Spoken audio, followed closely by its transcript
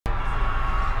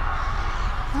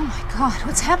Oh my God,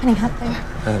 what's happening out there?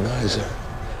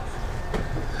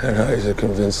 Annihilate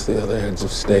convinced the other heads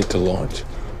of state to launch.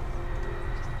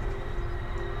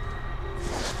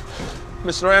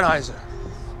 Mr. Anheuser,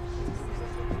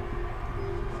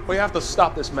 we have to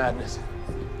stop this madness.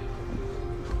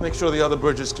 Make sure the other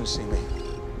bridges can see me.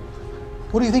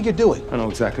 What do you think you're doing? I know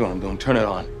exactly what I'm doing. Turn it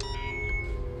on.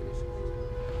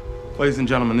 Ladies and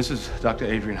gentlemen, this is Dr.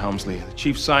 Adrian Helmsley, the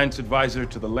Chief Science Advisor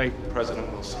to the late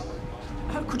President Wilson.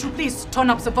 Could you please turn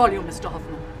up the volume, Mr.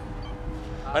 Hoffman?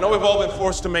 I know we've all been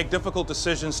forced to make difficult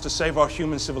decisions to save our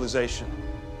human civilization.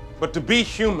 But to be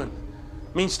human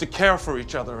means to care for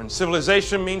each other, and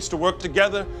civilization means to work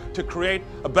together to create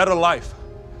a better life.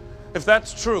 If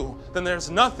that's true, then there's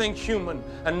nothing human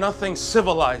and nothing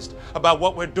civilized about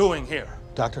what we're doing here.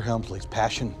 Dr. Helmsley's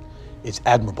passion is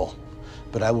admirable,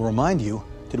 but I will remind you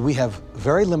that we have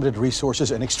very limited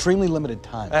resources and extremely limited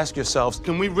time. Ask yourselves,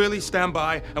 can we really stand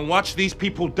by and watch these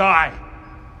people die?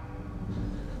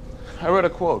 I read a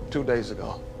quote 2 days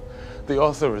ago. The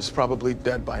author is probably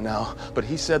dead by now, but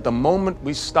he said the moment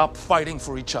we stop fighting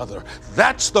for each other,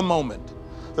 that's the moment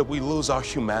that we lose our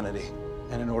humanity.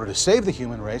 And in order to save the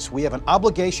human race, we have an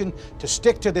obligation to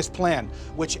stick to this plan,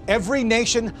 which every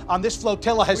nation on this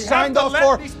flotilla has signed off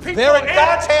for. They're in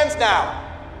God's hands now.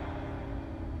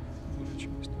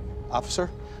 Officer,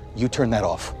 you turn that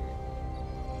off.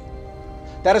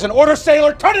 That is an order,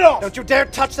 sailor. Turn it off! Don't you dare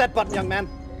touch that button, young man.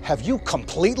 Have you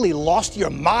completely lost your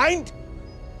mind?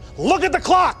 Look at the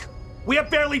clock! We have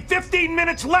barely 15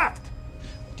 minutes left!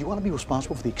 Do you want to be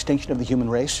responsible for the extinction of the human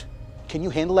race? Can you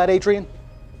handle that, Adrian?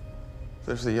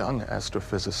 There's a young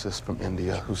astrophysicist from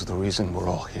India who's the reason we're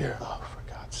all here. Oh, for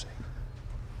God's sake.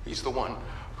 He's the one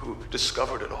who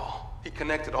discovered it all. He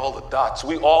connected all the dots.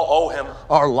 We all owe him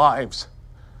our lives.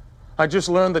 I just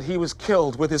learned that he was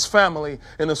killed with his family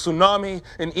in a tsunami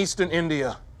in eastern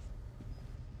India.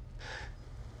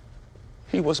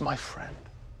 He was my friend.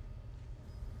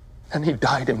 And he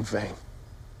died in vain.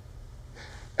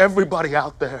 Everybody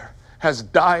out there has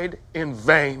died in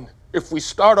vain if we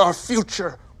start our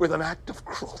future with an act of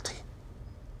cruelty.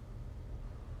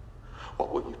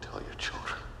 What will you tell your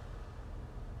children?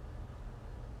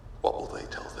 What will they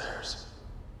tell theirs?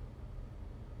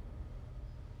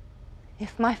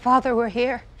 If my father were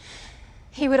here,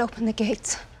 he would open the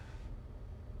gates.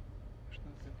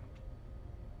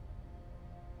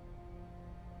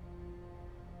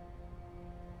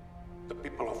 The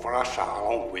people of Russia,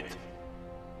 along with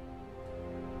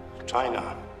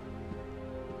China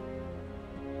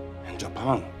and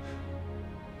Japan,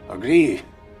 agree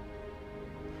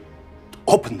to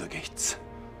open the gates.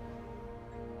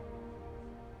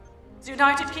 The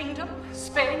United Kingdom,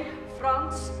 Spain,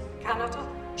 France, Canada,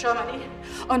 Germany,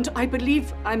 and I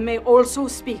believe I may also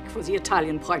speak for the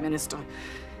Italian Prime Minister.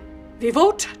 We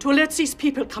vote to let these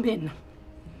people come in.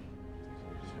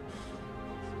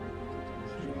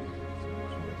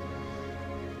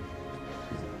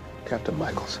 Captain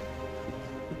Michaels,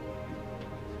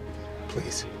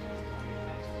 please.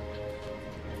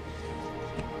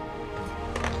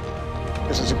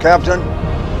 This is the captain.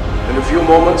 In a few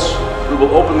moments, we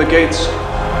will open the gates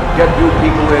and get you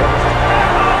people in.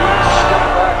 Step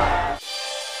back.